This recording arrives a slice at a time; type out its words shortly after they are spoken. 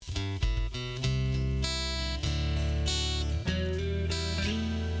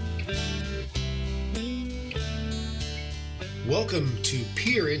Welcome to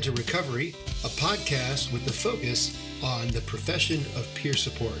Peer into Recovery, a podcast with the focus on the profession of peer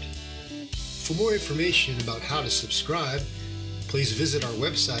support. For more information about how to subscribe, please visit our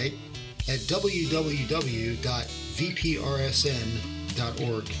website at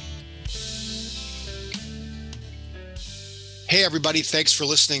www.vprsn.org. Hey, everybody. Thanks for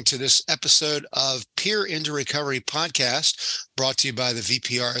listening to this episode of Peer into Recovery podcast, brought to you by the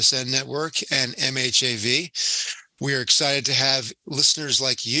VPRSN Network and MHAV. We are excited to have listeners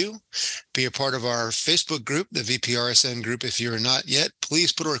like you be a part of our Facebook group, the VPRSN group. If you're not yet,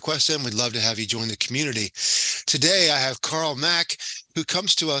 please put a request in. We'd love to have you join the community. Today, I have Carl Mack, who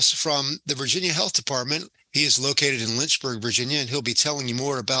comes to us from the Virginia Health Department. He is located in Lynchburg, Virginia, and he'll be telling you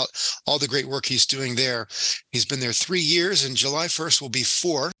more about all the great work he's doing there. He's been there 3 years, and July 1st will be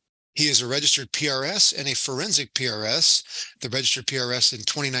 4. He is a registered PRS and a forensic PRS, the registered PRS in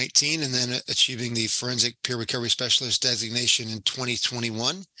 2019, and then achieving the forensic peer recovery specialist designation in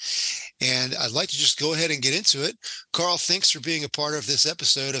 2021. And I'd like to just go ahead and get into it. Carl, thanks for being a part of this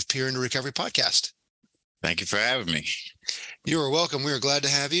episode of Peer into Recovery podcast. Thank you for having me. You are welcome. We are glad to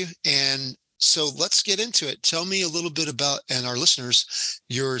have you. And so let's get into it. Tell me a little bit about, and our listeners,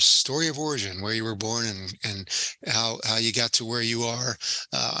 your story of origin, where you were born and how you got to where you are,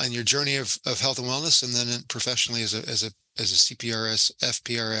 and your journey of health and wellness, and then professionally as a CPRS,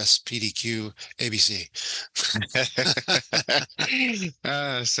 FPRS, PDQ, ABC.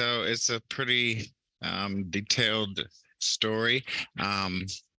 So it's a pretty detailed story.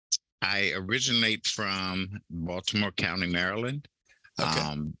 I originate from Baltimore County, Maryland.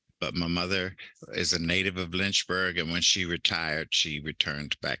 Okay. But my mother is a native of Lynchburg, and when she retired, she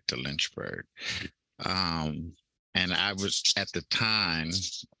returned back to Lynchburg. And I was at the time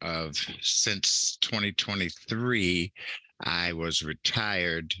of, since 2023, I was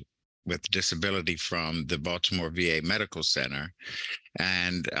retired with disability from the Baltimore VA Medical Center.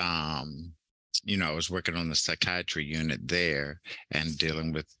 And, I was working on the psychiatry unit there and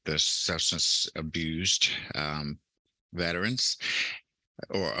dealing with the substance abused veterans,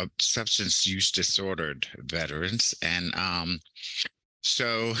 or substance use disordered veterans. And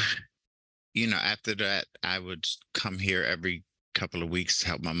so, after that, I would come here every couple of weeks to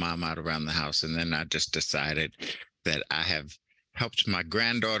help my mom out around the house. And then I just decided that I have helped my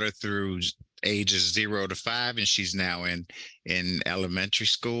granddaughter through ages 0 to 5, and she's now in elementary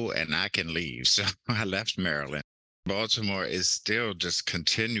school, and I can leave. So I left Maryland. Baltimore is still just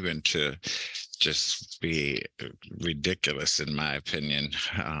continuing to just be ridiculous, in my opinion.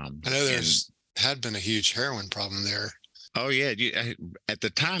 I know had been a huge heroin problem there. Oh, yeah. At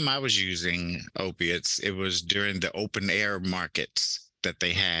the time I was using opiates, it was during the open air markets that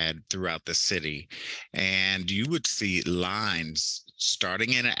they had throughout the city. And you would see lines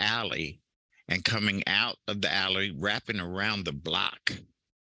starting in an alley and coming out of the alley, wrapping around the block.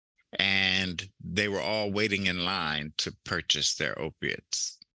 And they were all waiting in line to purchase their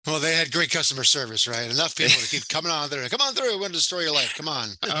opiates. Well, they had great customer service, right? Enough people to keep coming on there. Come on through. We want to destroy your life. Come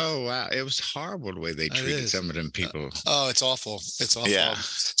on. Oh, wow. It was horrible the way they treated some of them people. It's awful. It's awful. Yeah.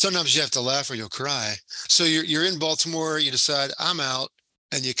 Sometimes you have to laugh or you'll cry. So you're in Baltimore. You decide, I'm out,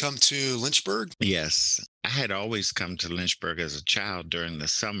 and you come to Lynchburg? Yes. I had always come to Lynchburg as a child during the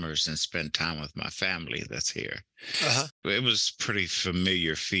summers and spent time with my family that's here. Uh-huh. It was pretty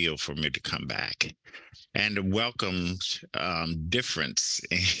familiar feel for me to come back. And a welcome difference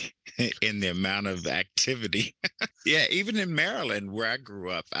in the amount of activity. Yeah, even in Maryland, where I grew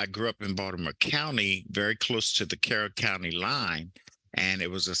up in Baltimore County, very close to the Carroll County line. And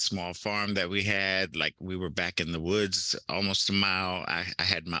it was a small farm that we had. Like, we were back in the woods almost a mile. I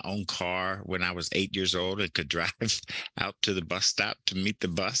had my own car when I was 8 years old and could drive out to the bus stop to meet the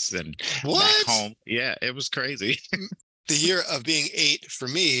bus and back home. Yeah, it was crazy. The year of being 8 for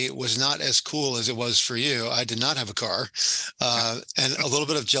me was not as cool as it was for you. I did not have a car, and a little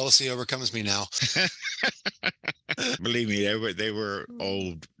bit of jealousy overcomes me now. Believe me, they were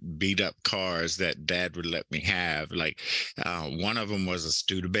old, beat up cars that Dad would let me have. Like, one of them was a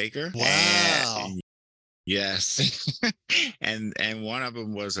Studebaker. Wow. Yes. and one of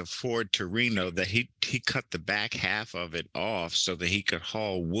them was a Ford Torino that he cut the back half of it off so that he could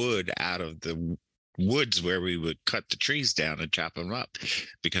haul wood out of the woods where we would cut the trees down and chop them up,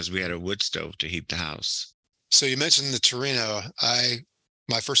 because we had a wood stove to heat the house. So you mentioned the Torino.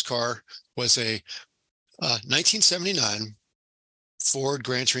 My first car was a 1979 Ford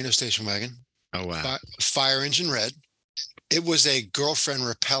Grand Torino station wagon. Oh, wow. Fire engine red. It was a girlfriend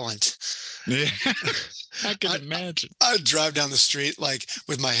repellent. I can imagine. I'd drive down the street like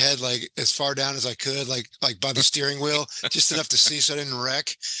with my head like as far down as I could, like by the steering wheel, just enough to see so I didn't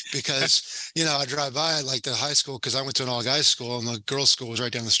wreck. Because I drive by like the high school because I went to an all guys school and the girls' school was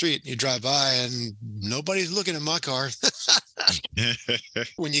right down the street. You drive by and nobody's looking at my car.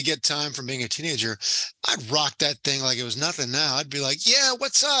 When you get time from being a teenager, I'd rock that thing like it was nothing. Now I'd be like, "Yeah,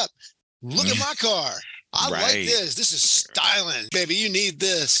 what's up? Look at my car. I like this. This is styling, baby. You need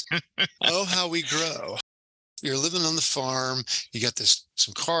this." Oh, how we grow. You're living on the farm. You got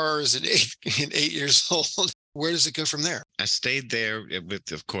some cars at 8 years old. Where does it go from there? I stayed there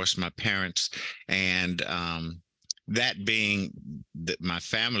with, of course, my parents, and that being my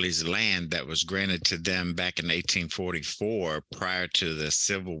family's land that was granted to them back in 1844, prior to the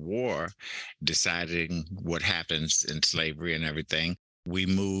Civil War, deciding what happens in slavery and everything. We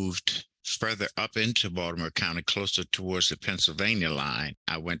moved further up into Baltimore County, closer towards the Pennsylvania line.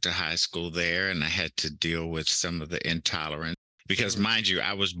 I went to high school there, and I had to deal with some of the intolerance because, mind you,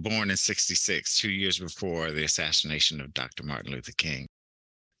 I was born in 1966, 2 years before the assassination of Dr. Martin Luther King.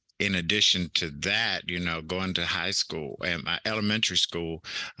 In addition to that, going to high school and my elementary school,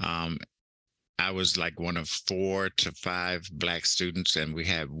 I was like one of 4 to 5 Black students, and we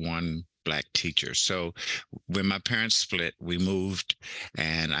had one Black teacher. So when my parents split, we moved,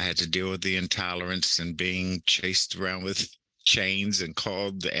 and I had to deal with the intolerance and being chased around with chains and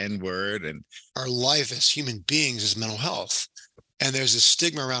called the N-word. And our life as human beings is mental health. And there's a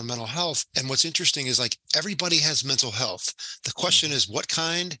stigma around mental health. And what's interesting is like everybody has mental health. The question is what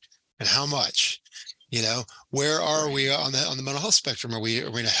kind and how much? Where are we on the mental health spectrum? Are we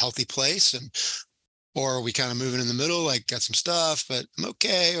in a healthy place, or are we kind of moving in the middle, like got some stuff, but I'm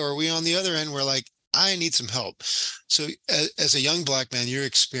okay? Or are we on the other end where like, I need some help? So as a young Black man, you're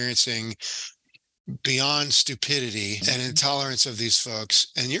experiencing beyond stupidity and intolerance of these folks,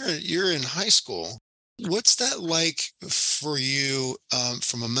 and you're in high school. What's that like for you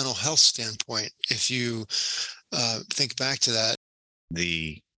from a mental health standpoint? If you think back to that,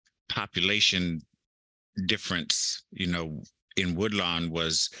 the population difference, in Woodlawn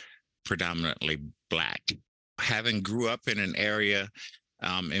was predominantly Black. Having grew up in an area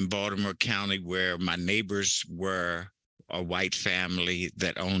in Baltimore County where my neighbors were a white family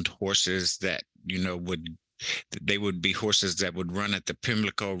that owned horses that, they would be horses that would run at the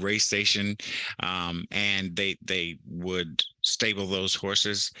Pimlico race station, and they would stable those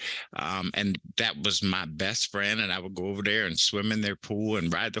horses. And that was my best friend. And I would go over there and swim in their pool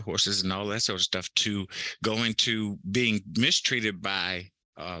and ride the horses and all that sort of stuff, to going to being mistreated by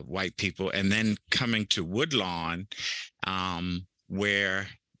white people, and then coming to Woodlawn, where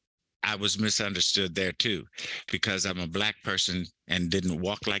I was misunderstood there too, because I'm a Black person and didn't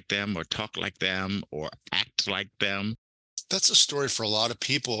walk like them or talk like them or act like them. That's a story for a lot of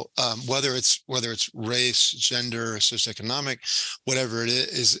people, whether it's race, gender, socioeconomic, whatever it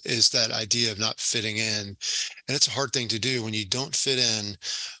is that idea of not fitting in. And it's a hard thing to do when you don't fit in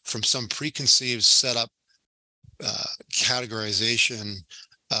from some preconceived setup, categorization.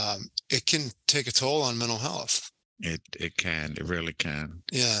 It can take a toll on mental health. It can. It really can.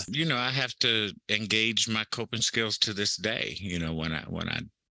 Yeah. I have to engage my coping skills to this day, when I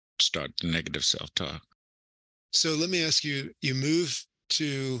start the negative self-talk. So let me ask you, you move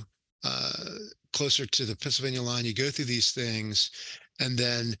to closer to the Pennsylvania line, you go through these things, and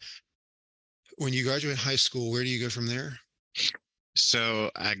then when you graduate high school, where do you go from there?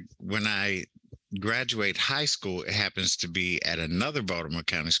 So when I graduate high school, it happens to be at another Baltimore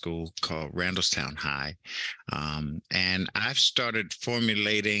County school called Randallstown High. And I've started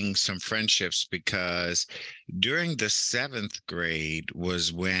formulating some friendships because during the 7th grade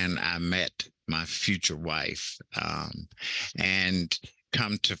was when I met my future wife. And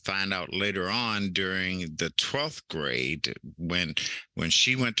come to find out later on during the 12th grade, when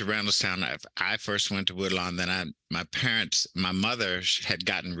she went to Randallstown, I first went to Woodlawn, then my mother had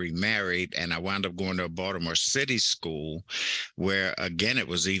gotten remarried, and I wound up going to a Baltimore City school where, again, it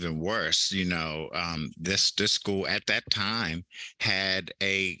was even worse. This school at that time had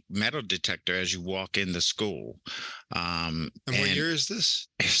a metal detector as you walk in the school. And what year is this?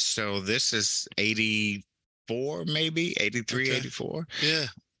 So this is 84, maybe 83, okay. 84. Yeah.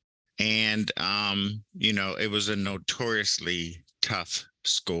 And, it was a notoriously tough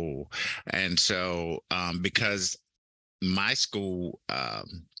school. And so because my school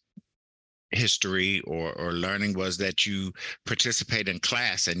history or learning was that you participate in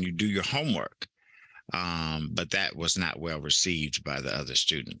class and you do your homework. But that was not well received by the other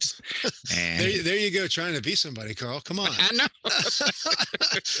students. And There you go, trying to be somebody, Carl. Come on. I know.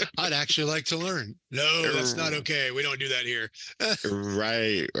 I'd actually like to learn. No, that's not okay. We don't do that here.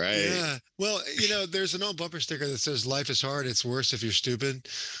 Right. Yeah. Well, there's an old bumper sticker that says life is hard. It's worse if you're stupid.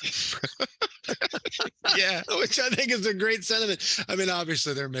 Yeah. Which I think is a great sentiment. I mean,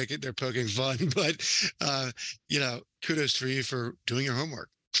 obviously they're poking fun, but kudos for you for doing your homework.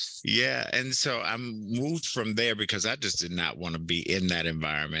 Yeah. And so I moved from there because I just did not want to be in that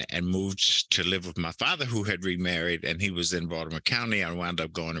environment, and moved to live with my father, who had remarried, and he was in Baltimore County. I wound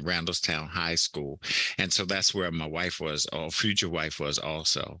up going to Randallstown High School. And so that's where my wife was, or future wife was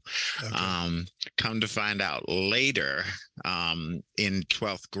also. Okay. Come to find out later, in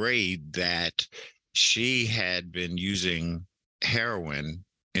 12th grade, that she had been using heroin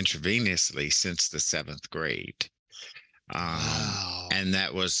intravenously since the 7th grade. Wow. And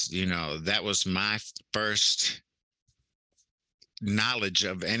that was my first knowledge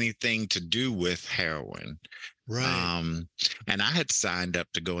of anything to do with heroin. Right. And I had signed up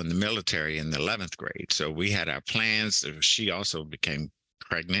to go in the military in the 11th grade. So we had our plans. She also became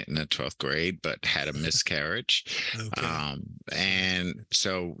pregnant in the 12th grade, but had a miscarriage. Okay. And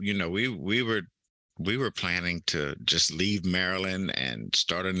so, we were planning to just leave Maryland and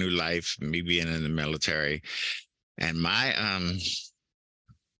start a new life, me being in the military. And my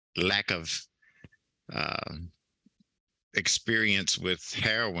lack of experience with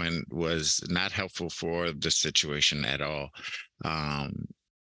heroin was not helpful for the situation at all.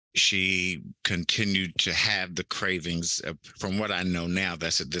 She continued to have the cravings. From what I know now,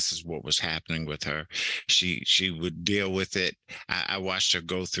 this is what was happening with her. She would deal with it. I watched her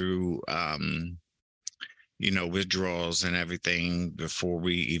go through withdrawals and everything before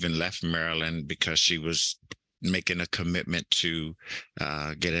we even left Maryland, because she was making a commitment to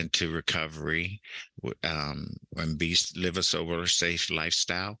get into recovery and live a sober, safe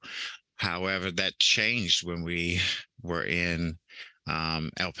lifestyle. However, that changed when we were in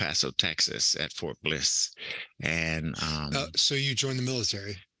El Paso, Texas, at Fort Bliss. And so you joined the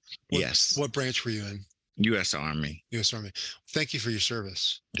military? Yes. What branch were you in? U.S. Army. U.S. Army. Thank you for your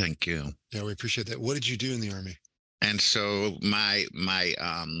service. Thank you. Yeah, we appreciate that. What did you do in the Army? And so my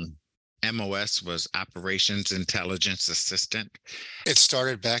MOS was Operations Intelligence Assistant. It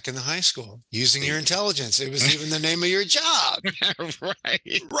started back in the high school, using your intelligence. It was even the name of your job.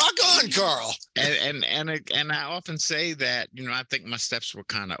 Right. Rock on, Carl. And I often say that, I think my steps were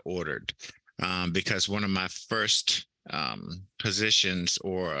kind of ordered, because one of my first positions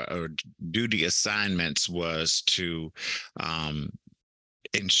or duty assignments was to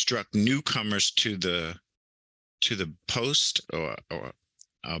instruct newcomers to the post or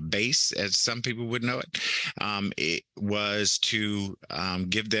base, as some people would know it. It was to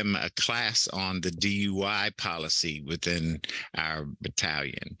give them a class on the DUI policy within our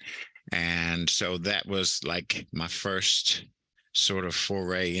battalion. And so that was like my first sort of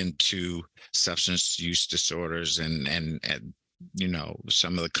foray into substance use disorders and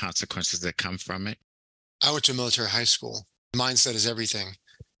some of the consequences that come from it. I went to military high school. Mindset is everything.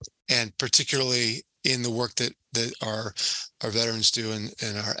 And particularly in the work that our veterans do and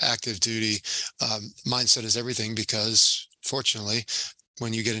our active duty, mindset is everything, because fortunately,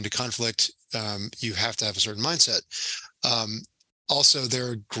 when you get into conflict, you have to have a certain mindset. Also, there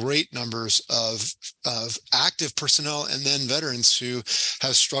are great numbers of active personnel and then veterans who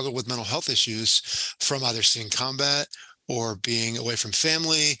have struggled with mental health issues from either seeing combat or being away from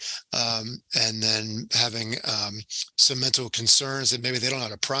family, and then having some mental concerns that maybe they don't know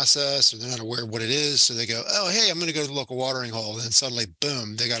how to process, or they're not aware of what it is. So they go, oh, hey, I'm going to go to the local watering hole. And then suddenly,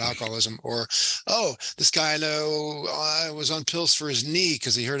 boom, they got alcoholism. Or, oh, this guy I know was on pills for his knee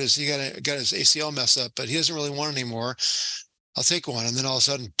because he got his ACL messed up, but he doesn't really want it anymore. I'll take one. And then all of a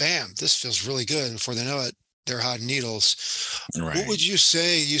sudden, bam, this feels really good. And before they know it, they're hot needles. Right. What would you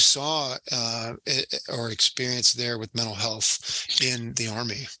say you saw or experienced there with mental health in the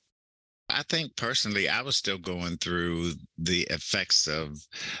Army? I think personally, I was still going through the effects of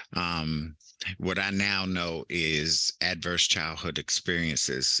what I now know is adverse childhood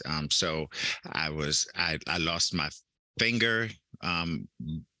experiences. So I lost my finger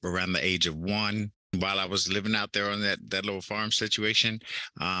around the age of 1 while I was living out there on that little farm situation.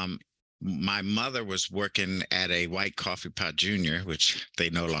 My mother was working at a White Coffee Pot Junior, which they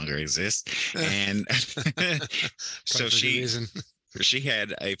no longer exist. And so she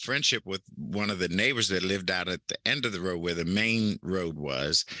had a friendship with one of the neighbors that lived out at the end of the road where the main road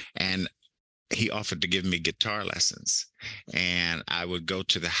was. And he offered to give me guitar lessons. And I would go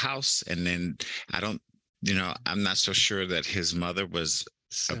to the house, and then I'm not so sure that his mother was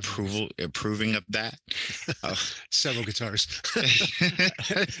approving of that. Uh, Several guitars.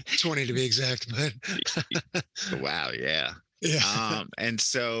 20 to be exact, but wow, yeah. yeah. And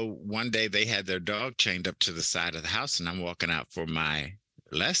so one day they had their dog chained up to the side of the house, and I'm walking out for my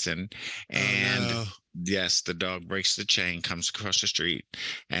lesson, Oh and no. yes, the dog breaks the chain, comes across the street,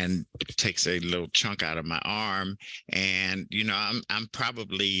 and takes a little chunk out of my arm. And I'm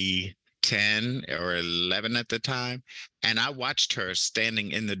probably 10 or 11 at the time, and I watched her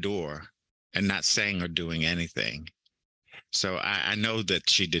standing in the door and not saying or doing anything. So I know that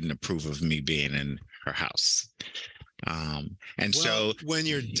she didn't approve of me being in her house. And Well, so when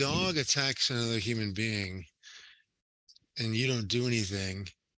your dog attacks another human being and you don't do anything,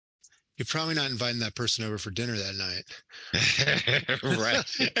 you're probably not inviting that person over for dinner that night. right.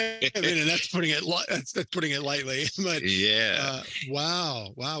 I mean, and that's putting it that's putting it lightly. But Yeah.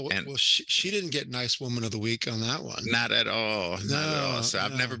 wow. And Well, she didn't get nice woman of the week on that one. not at all. Not at all. No, So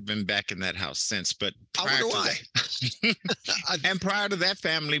I've never no. been back in that house since. But I prior wonder to why. that, and prior to that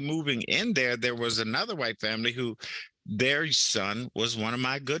family moving in there was another white family who their son was one of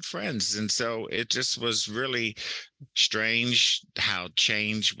my good friends. And so it just was really strange how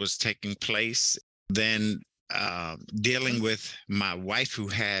change was taking place. Then dealing with my wife who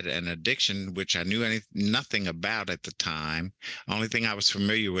had an addiction, which I knew nothing about at the time. Only thing I was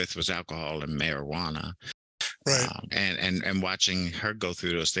familiar with was alcohol and marijuana. Right. And watching her go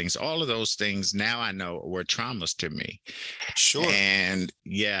through those things, all of those things now I know were traumas to me. Sure. And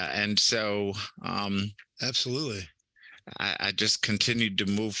yeah, and so Absolutely. I just continued to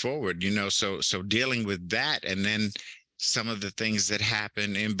move forward, so dealing with that, and then some of the things that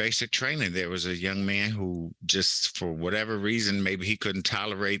happened in basic training. There was a young man who just for whatever reason, maybe he couldn't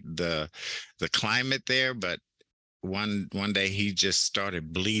tolerate the climate there, but one day he just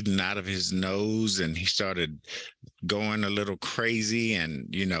started bleeding out of his nose and he started going a little crazy, and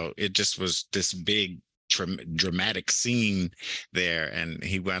it just was this big dramatic scene there, and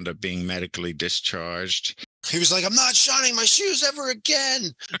he wound up being medically discharged. He was like, I'm not shining my shoes ever again.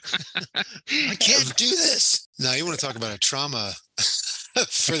 I can't do this. Now, you want to talk about a trauma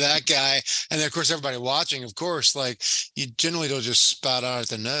for that guy. And then, of course, everybody watching, of course, like you generally don't just spout out at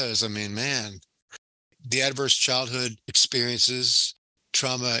the nose. I mean, man, the adverse childhood experiences,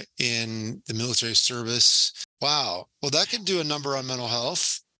 trauma in the military service. Wow. Well, that could do a number on mental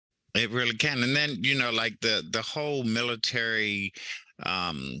health. It really can. And then, like the whole military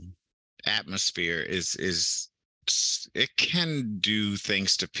atmosphere is it can do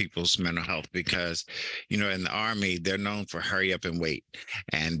things to people's mental health because in the Army they're known for hurry up and wait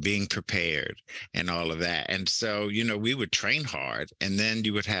and being prepared and all of that. And so we would train hard, and then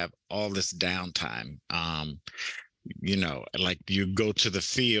you would have all this downtime. Like you go to the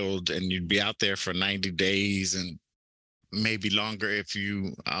field and you'd be out there for 90 days and maybe longer if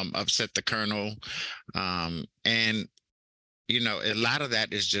you upset the colonel, and a lot of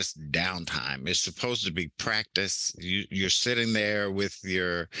that is just downtime. It's supposed to be practice. You're sitting there with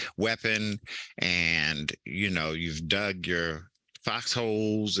your weapon, and you've dug your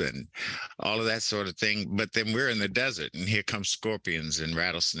foxholes and all of that sort of thing. But then we're in the desert, and here comes scorpions and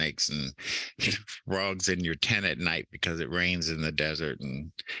rattlesnakes and frogs in your tent at night because it rains in the desert,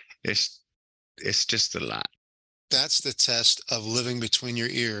 and it's just a lot. That's the test of living between your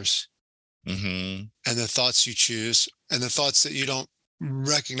ears. Mm-hmm. And the thoughts you choose and the thoughts that you don't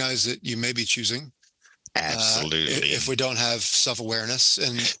recognize that you may be choosing. Absolutely. If we don't have self-awareness,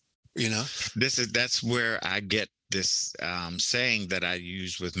 and that's where I get this saying that I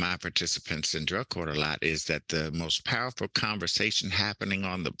use with my participants in drug court a lot, is that the most powerful conversation happening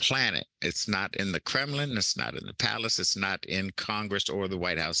on the planet, it's not in the Kremlin, it's not in the palace, it's not in Congress or the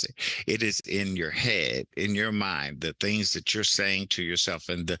White House. It is in your head, in your mind, the things that you're saying to yourself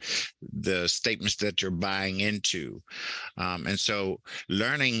and the statements that you're buying into. And so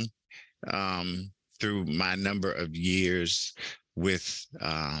learning through my number of years with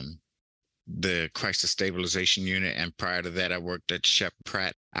the crisis stabilization unit, and prior to that I worked at Shep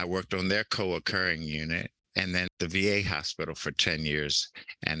Pratt. I worked on their co-occurring unit, and then the VA hospital for 10 years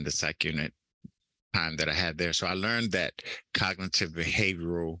and the psych unit time that I had there. So I learned that cognitive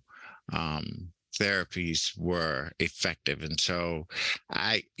behavioral therapies were effective. And so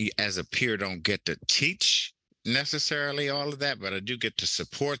I, as a peer, don't get to teach necessarily all of that, but I do get to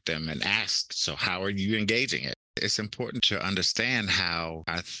support them and ask, so how are you engaging it? It's important to understand how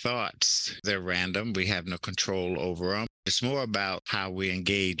our thoughts, they're random. We have no control over them. It's more about how we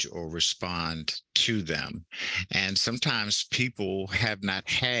engage or respond to them. And sometimes people have not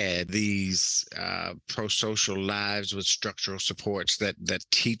had these pro-social lives with structural supports that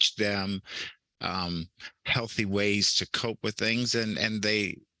teach them um, healthy ways to cope with things, and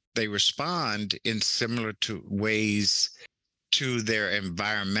they respond in similar to ways to their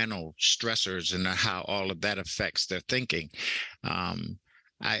environmental stressors and how all of that affects their thinking. Um,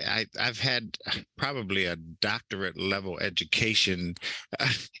 I've had probably a doctorate level education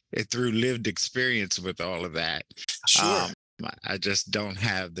through lived experience with all of that. Sure. Um, I just don't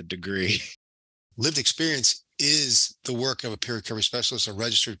have the degree. Lived experience is the work of a peer recovery specialist, a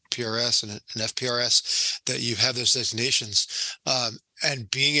registered PRS and an FPRS, that you have those designations.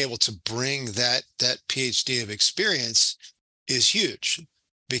 And being able to bring that PhD of experience is huge,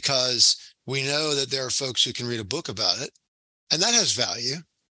 because we know that there are folks who can read a book about it, and that has value.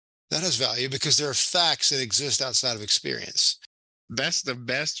 That has value because there are facts that exist outside of experience. That's the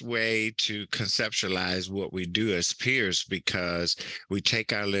best way to conceptualize what we do as peers, because we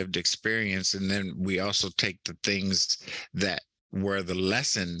take our lived experience and then we also take the things that were the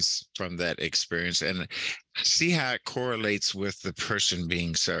lessons from that experience and see how it correlates with the person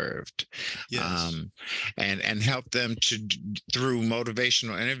being served. Yes. And help them to, through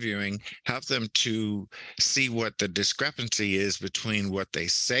motivational interviewing, help them to see what the discrepancy is between what they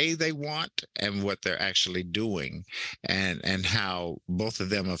say they want and what they're actually doing, and how both of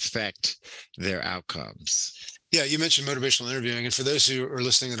them affect their outcomes. Yeah, you mentioned motivational interviewing, and for those who are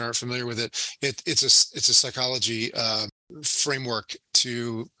listening and aren't familiar with it, it's a psychology framework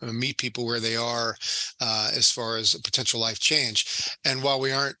to meet people where they are as far as a potential life change. And while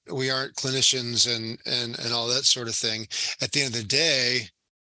we aren't clinicians and all that sort of thing, at the end of the day,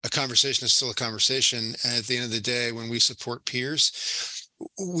 a conversation is still a conversation. And at the end of the day, when we support peers,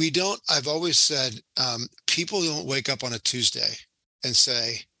 we don't. I've always said, people don't wake up on a Tuesday and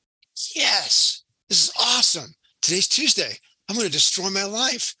say, "Yes, this is awesome. Today's Tuesday. I'm going to destroy my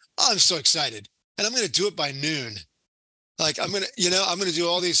life. Oh, I'm so excited. And I'm going to do it by noon. Like I'm going to do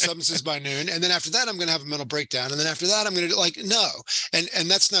all these substances by noon. And then after that, I'm going to have a mental breakdown. And then after that, I'm going to no. And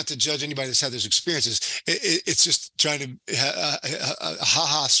that's not to judge anybody that's had those experiences. It's just trying to a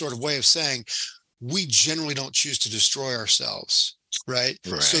ha-ha sort of way of saying we generally don't choose to destroy ourselves. Right.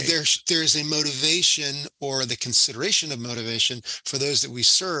 So there's a motivation, or the consideration of motivation, for those that we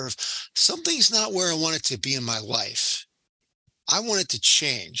serve. Something's not where I want it to be in my life. I want it to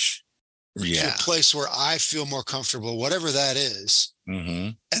change to a place where I feel more comfortable, whatever that is. Mm-hmm.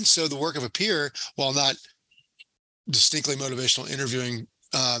 And so the work of a peer, while not distinctly motivational interviewing,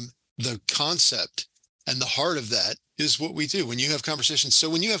 the concept and the heart of that is what we do when you have conversations. So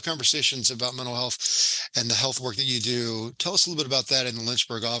when you have conversations about mental health and the health work that you do, tell us a little bit about that in the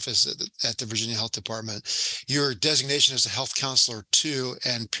Lynchburg office at the Virginia Health Department. Your designation as a health counselor too,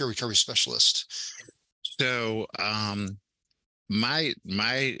 and peer recovery specialist. So my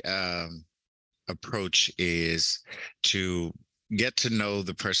approach is to get to know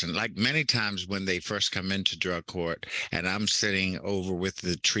the person. Like many times when they first come into drug court and I'm sitting over with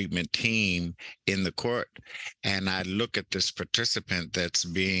the treatment team in the court, and I look at this participant that's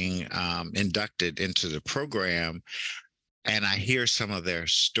being inducted into the program, and I hear some of their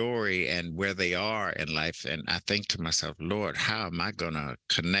story and where they are in life, and I think to myself, Lord, how am I going to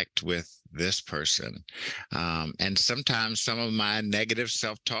connect with this person? And sometimes some of my negative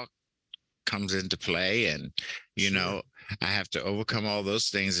self-talk comes into play, and I have to overcome all those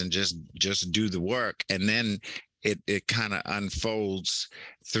things and just do the work. And then it kind of unfolds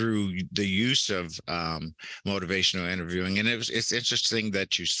through the use of motivational interviewing. And it's interesting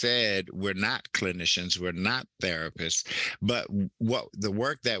that you said we're not clinicians, we're not therapists, but what the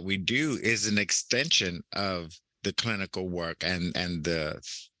work that we do is an extension of the clinical work and the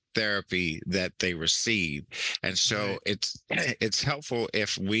therapy that they receive. And so it's helpful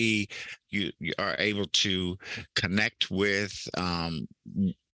if you are able to connect with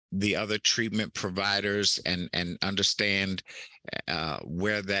the other treatment providers and understand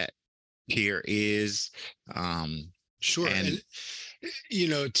where that peer is. Sure. And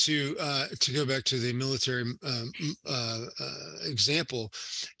to go back to the military example,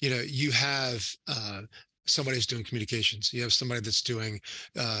 you have somebody who's doing communications. You have somebody that's doing,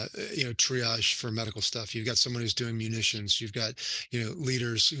 triage for medical stuff. You've got someone who's doing munitions. You've got,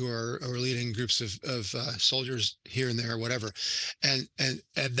 leaders who are leading groups of soldiers here and there, whatever. And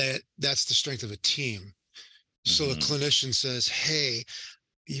that's the strength of a team. So the clinician says, hey,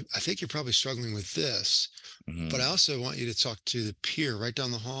 I think you're probably struggling with this, but I also want you to talk to the peer right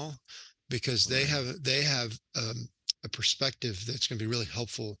down the hall, because they have a perspective that's going to be really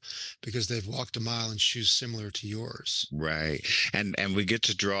helpful because they've walked a mile in shoes similar to yours. Right. And we get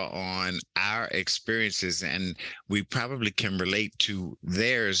to draw on our experiences, and we probably can relate to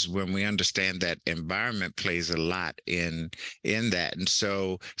theirs when we understand that environment plays a lot in that. And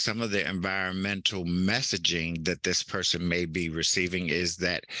so some of the environmental messaging that this person may be receiving is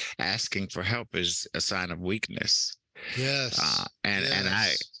that asking for help is a sign of weakness. Yes. And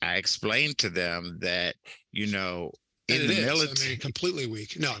Yes. I explained to them that, you know, And in it the is. I military. mean, completely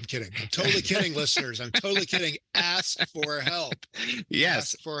weak. No, I'm kidding. I'm totally kidding, listeners. I'm totally kidding. Ask for help.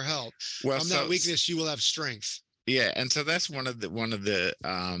 Yes. Ask for help. Well, From that weakness, you will have strength. yeah, and so that's one of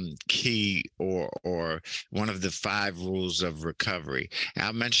the key or one of the five rules of recovery. And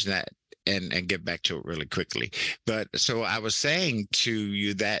I'll mention that and get back to it really quickly. But so I was saying to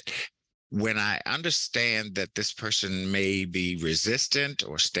you that when I understand that this person may be resistant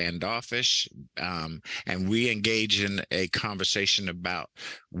or standoffish, and we engage in a conversation about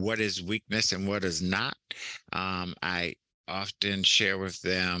what is weakness and what is not, I often share with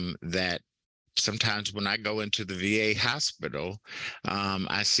them that sometimes when I go into the VA hospital,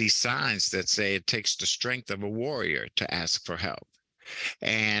 I see signs that say it takes the strength of a warrior to ask for help,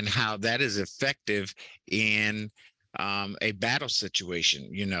 and how that is effective in a battle situation.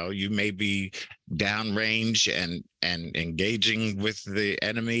 You know, you may be downrange and engaging with the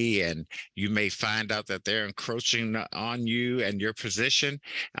enemy, and you may find out that they're encroaching on you and your position.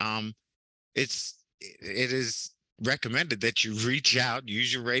 It is recommended that you reach out,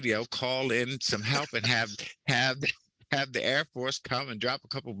 use your radio, call in some help, and have the Air Force come and drop a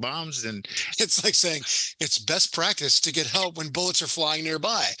couple bombs. And It's like saying it's best practice to get help when bullets are flying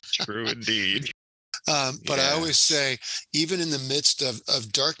nearby. true indeed. But I always Yes. say, even in the midst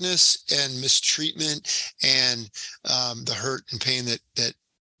of darkness and mistreatment and the hurt and pain that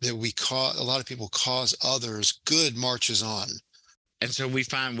we cause, a lot of people cause others, good marches on. And so we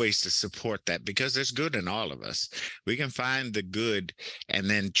find ways to support that because there's good in all of us. We can find the good and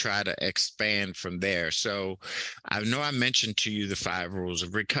then try to expand from there. So I know I mentioned to you the five rules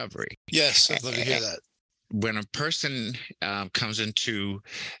of recovery. Yes, I'd love to hear that. When a person comes into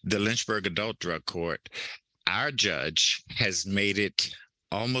the Lynchburg Adult Drug Court, our judge has made it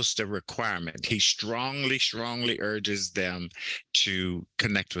almost a requirement. He strongly urges them to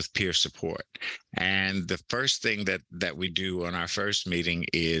connect with peer support. And the first thing that we do on our first meeting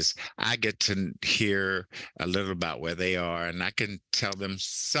is I get to hear a little about where they are, and I can tell them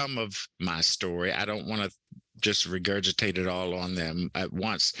some of my story. I don't want to just regurgitate it all on them at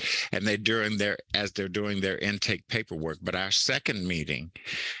once. And they're doing their intake paperwork. But our second meeting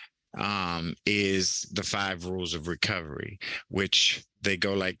is the five rules of recovery, which they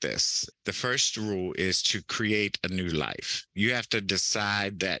go like this. The first rule is to create a new life. You have to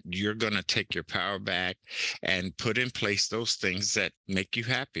decide that you're going to take your power back and put in place those things that make you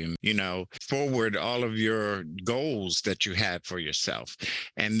happy. You know, forward all of your goals that you had for yourself.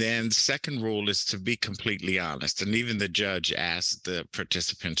 And then the second rule is to be completely honest. And even the judge asks the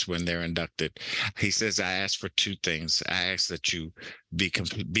participants when they're inducted, he says, I ask for two things. I ask that you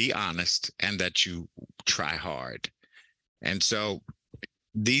be honest and that you try hard. And so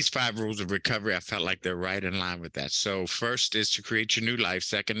these five rules of recovery, I felt like they're right in line with that. So first is to create your new life.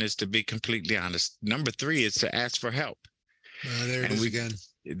 Second is to be completely honest. Number three is to ask for help. There it is again.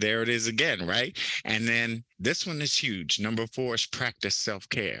 There it is again, right? And then this one is huge. Number four is practice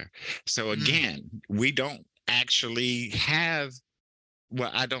self-care. So again, we don't actually have,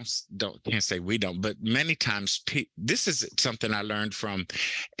 well, I can't say we don't, but many times this is something I learned from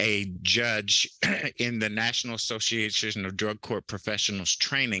a judge in the National Association of Drug Court Professionals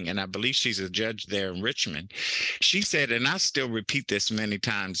training, and I believe she's a judge there in Richmond. She said, and I still repeat this many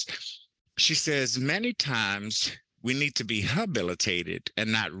times, she says, many times we need to be habilitated and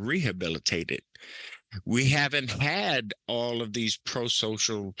not rehabilitated. We haven't had all of these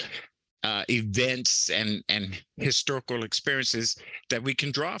pro-social events and historical experiences that we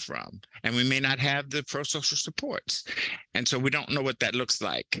can draw from, and we may not have the pro-social supports, and so we don't know what that looks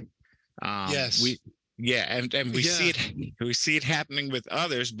like. Yes. We see it happening with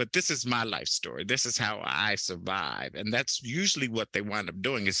others, but this is my life story. This is how I survive, and that's usually what they wind up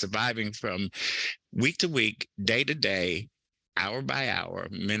doing, is surviving from week to week, day to day, hour by hour,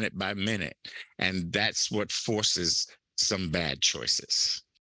 minute by minute, and that's what forces some bad choices.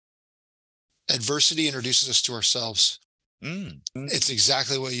 Adversity introduces us to ourselves. It's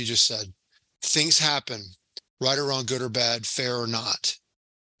exactly what you just said. Things happen, right or wrong, good or bad, fair or not.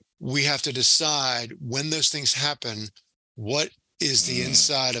 We have to decide when those things happen, what is the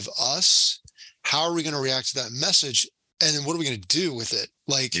inside of us? How are we going to react to that message? And then what are we going to do with it?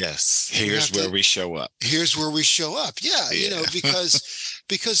 Like, yes, here's where we show up. Here's where we show up. Yeah. Yeah.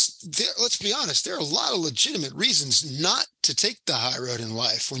 Because let's be honest, there are a lot of legitimate reasons not to take the high road in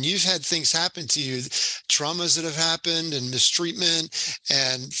life. When you've had things happen to you, traumas that have happened and mistreatment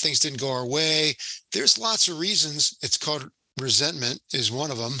and things didn't go our way, there's lots of reasons. It's called resentment is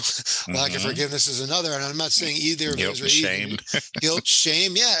one of them. Lack of forgiveness is another. And I'm not saying either of those are shame. Guilt,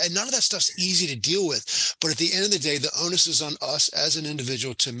 shame. Yeah. And none of that stuff's easy to deal with. But at the end of the day, the onus is on us as an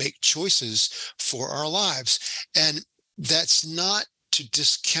individual to make choices for our lives. And that's not to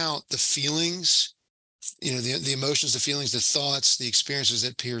discount the feelings, the emotions, the feelings, the thoughts, the experiences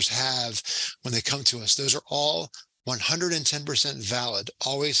that peers have when they come to us. Those are all 110% valid,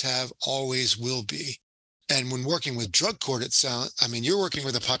 always have, always will be. And when working with drug court, you're working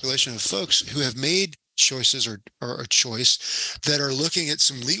with a population of folks who have made choices or a choice that are looking at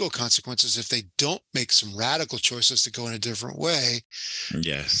some legal consequences if they don't make some radical choices to go in a different way.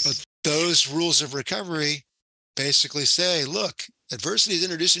 Yes. But those rules of recovery basically say, look, adversity is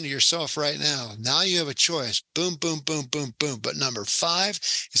introduced into yourself right now. Now you have a choice. Boom, boom, boom, boom, boom. But number 5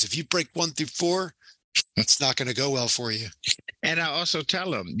 is if you break 1 through 4, it's not going to go well for you. And I also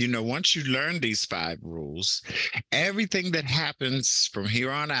tell them, once you learn these 5 rules, everything that happens from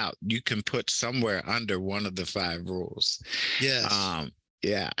here on out, you can put somewhere under one of the 5 rules. Yes.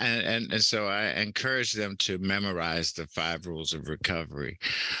 Yeah. And so I encourage them to memorize the 5 rules of recovery.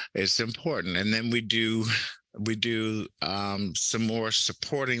 It's important. And then we do some more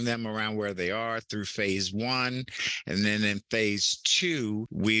supporting them around where they are through phase 1. And then in phase 2,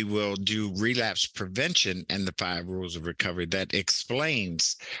 we will do relapse prevention and the 5 rules of recovery that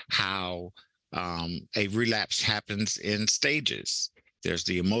explains how a relapse happens in stages. There's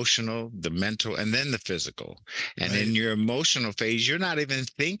the emotional, the mental, and then the physical. And in your emotional phase, you're not even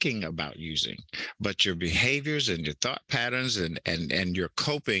thinking about using, but your behaviors and your thought patterns and your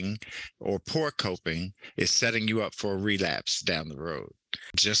coping or poor coping is setting you up for a relapse down the road.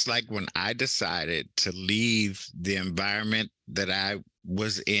 Just like when I decided to leave the environment that I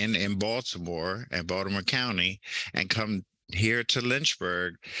was in Baltimore and Baltimore County and come here to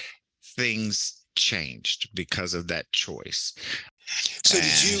Lynchburg, things changed because of that choice. So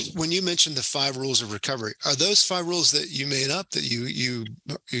when you mentioned the 5 rules of recovery, are those 5 rules that you made up that you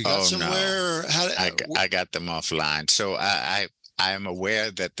got somewhere? No. I got them offline. So I am aware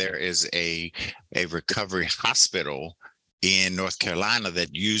that there is a recovery hospital in North Carolina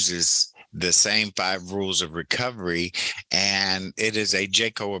that uses the same 5 rules of recovery, and it is a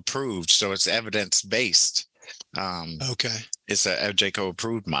JACO approved. So it's evidence-based. Okay. It's a JACO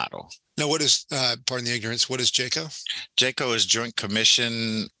approved model. Now, what is, pardon the ignorance, what is JACO? JACO is Joint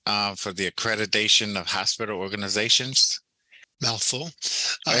Commission for the Accreditation of Hospital Organizations. Mouthful.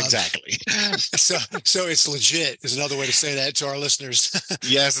 Exactly. So it's legit is another way to say that to our listeners.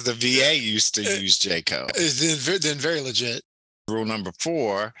 Yes, the VA used to use JACO. Then very legit. Rule number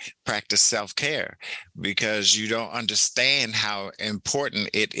 4, practice self-care, because you don't understand how important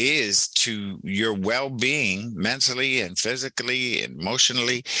it is to your well-being mentally and physically and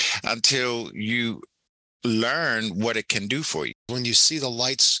emotionally until you learn what it can do for you. When you see the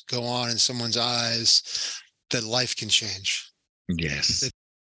lights go on in someone's eyes, that life can change. Yes.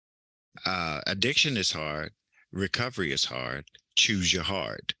 Addiction is hard. Recovery is hard. Choose your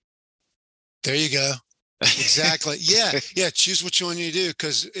hard. There you go. Exactly. Yeah. Choose what you want to do,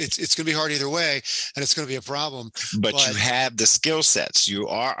 because it's going to be hard either way, and it's going to be a problem. But you have the skill sets. You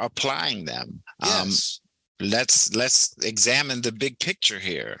are applying them. Yes. Let's examine the big picture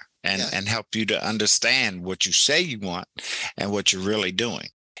here and help you to understand what you say you want and what you're really doing.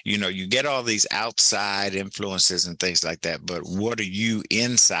 You get all these outside influences and things like that, but what are you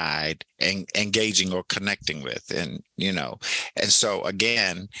inside and engaging or connecting with? And so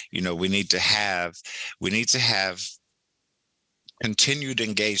again, we need to have continued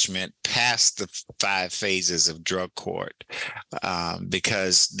engagement past the 5 phases of drug court,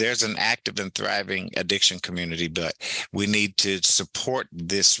 because there's an active and thriving addiction community, but we need to support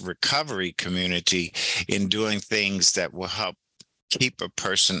this recovery community in doing things that will help keep a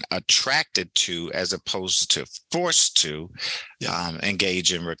person attracted to, as opposed to forced to,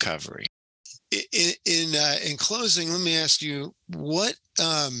 engage in recovery. In closing, let me ask you, what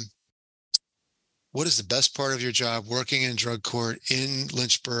is the best part of your job working in drug court in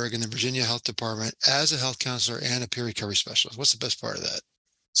Lynchburg in the Virginia Health Department as a health counselor and a peer recovery specialist? What's the best part of that?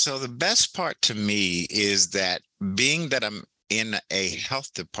 So the best part to me is that, being that I'm in a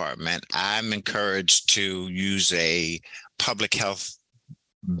health department, I'm encouraged to use a public health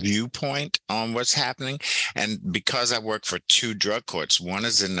viewpoint on what's happening. And because I work for 2 drug courts, one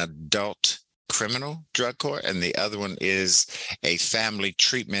is an adult criminal drug court, and the other one is a family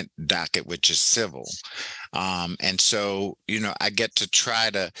treatment docket, which is civil. And so, I get to try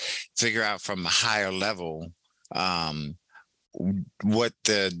to figure out from a higher level what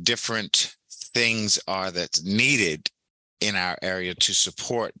the different things are that's needed in our area to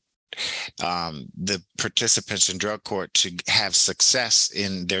support the participants in drug court to have success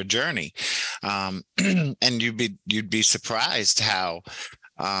in their journey. And you'd be surprised how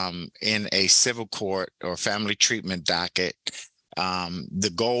in a civil court or family treatment docket,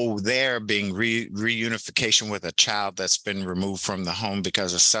 the goal there being reunification with a child that's been removed from the home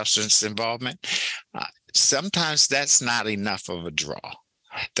because of substance involvement. Sometimes that's not enough of a draw.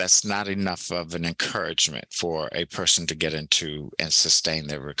 That's not enough of an encouragement for a person to get into and sustain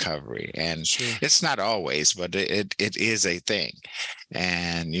their recovery. And sure, it's not always, but it is a thing.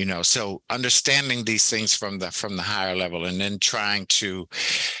 And, so understanding these things from the higher level, and then trying to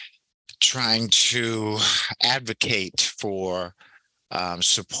advocate for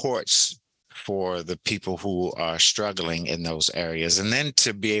supports for the people who are struggling in those areas, and then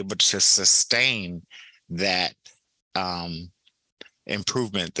to be able to sustain that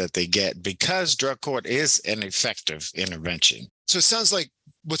improvement that they get, because drug court is an effective intervention. So it sounds like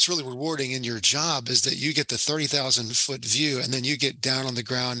what's really rewarding in your job is that you get the 30,000-foot view, and then you get down on the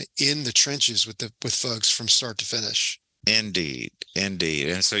ground in the trenches with folks from start to finish. Indeed. And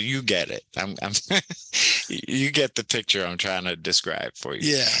so you get it. You get the picture I'm trying to describe for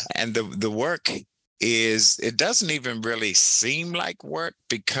you. Yeah. And the work it doesn't even really seem like work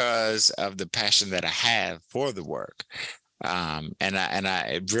because of the passion that I have for the work. And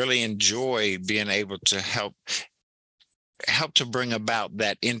I really enjoy being able to help to bring about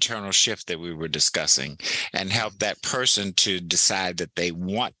that internal shift that we were discussing, and help that person to decide that they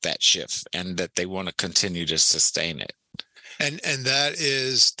want that shift and that they want to continue to sustain it. And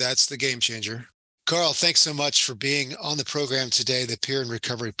that's the game changer. Carl, thanks so much for being on the program today, the Peer in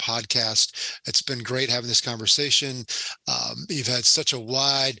Recovery podcast. It's been great having this conversation. You've had such a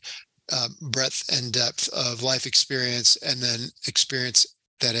wide breadth and depth of life experience, and then experience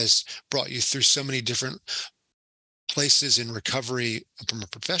that has brought you through so many different places in recovery from a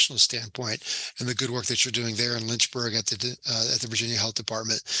professional standpoint, and the good work that you're doing there in Lynchburg at the Virginia Health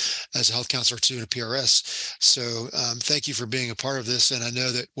Department as a health counselor too, and a PRS. So thank you for being a part of this, and I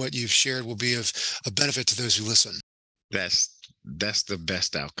know that what you've shared will be of a benefit to those who listen. That's the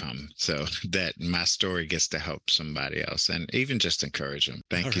best outcome, so that my story gets to help somebody else and even just encourage them.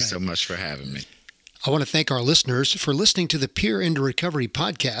 Thank you so much for having me. I want to thank our listeners for listening to the Peer into Recovery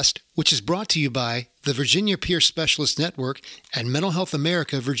podcast, which is brought to you by the Virginia Peer Specialist Network and Mental Health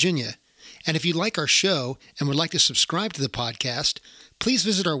America, Virginia. And if you like our show and would like to subscribe to the podcast, please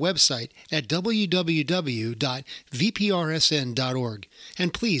visit our website at www.vprsn.org.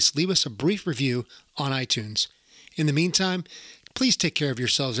 And please leave us a brief review on iTunes. In the meantime, please take care of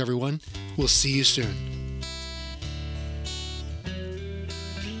yourselves, everyone. We'll see you soon.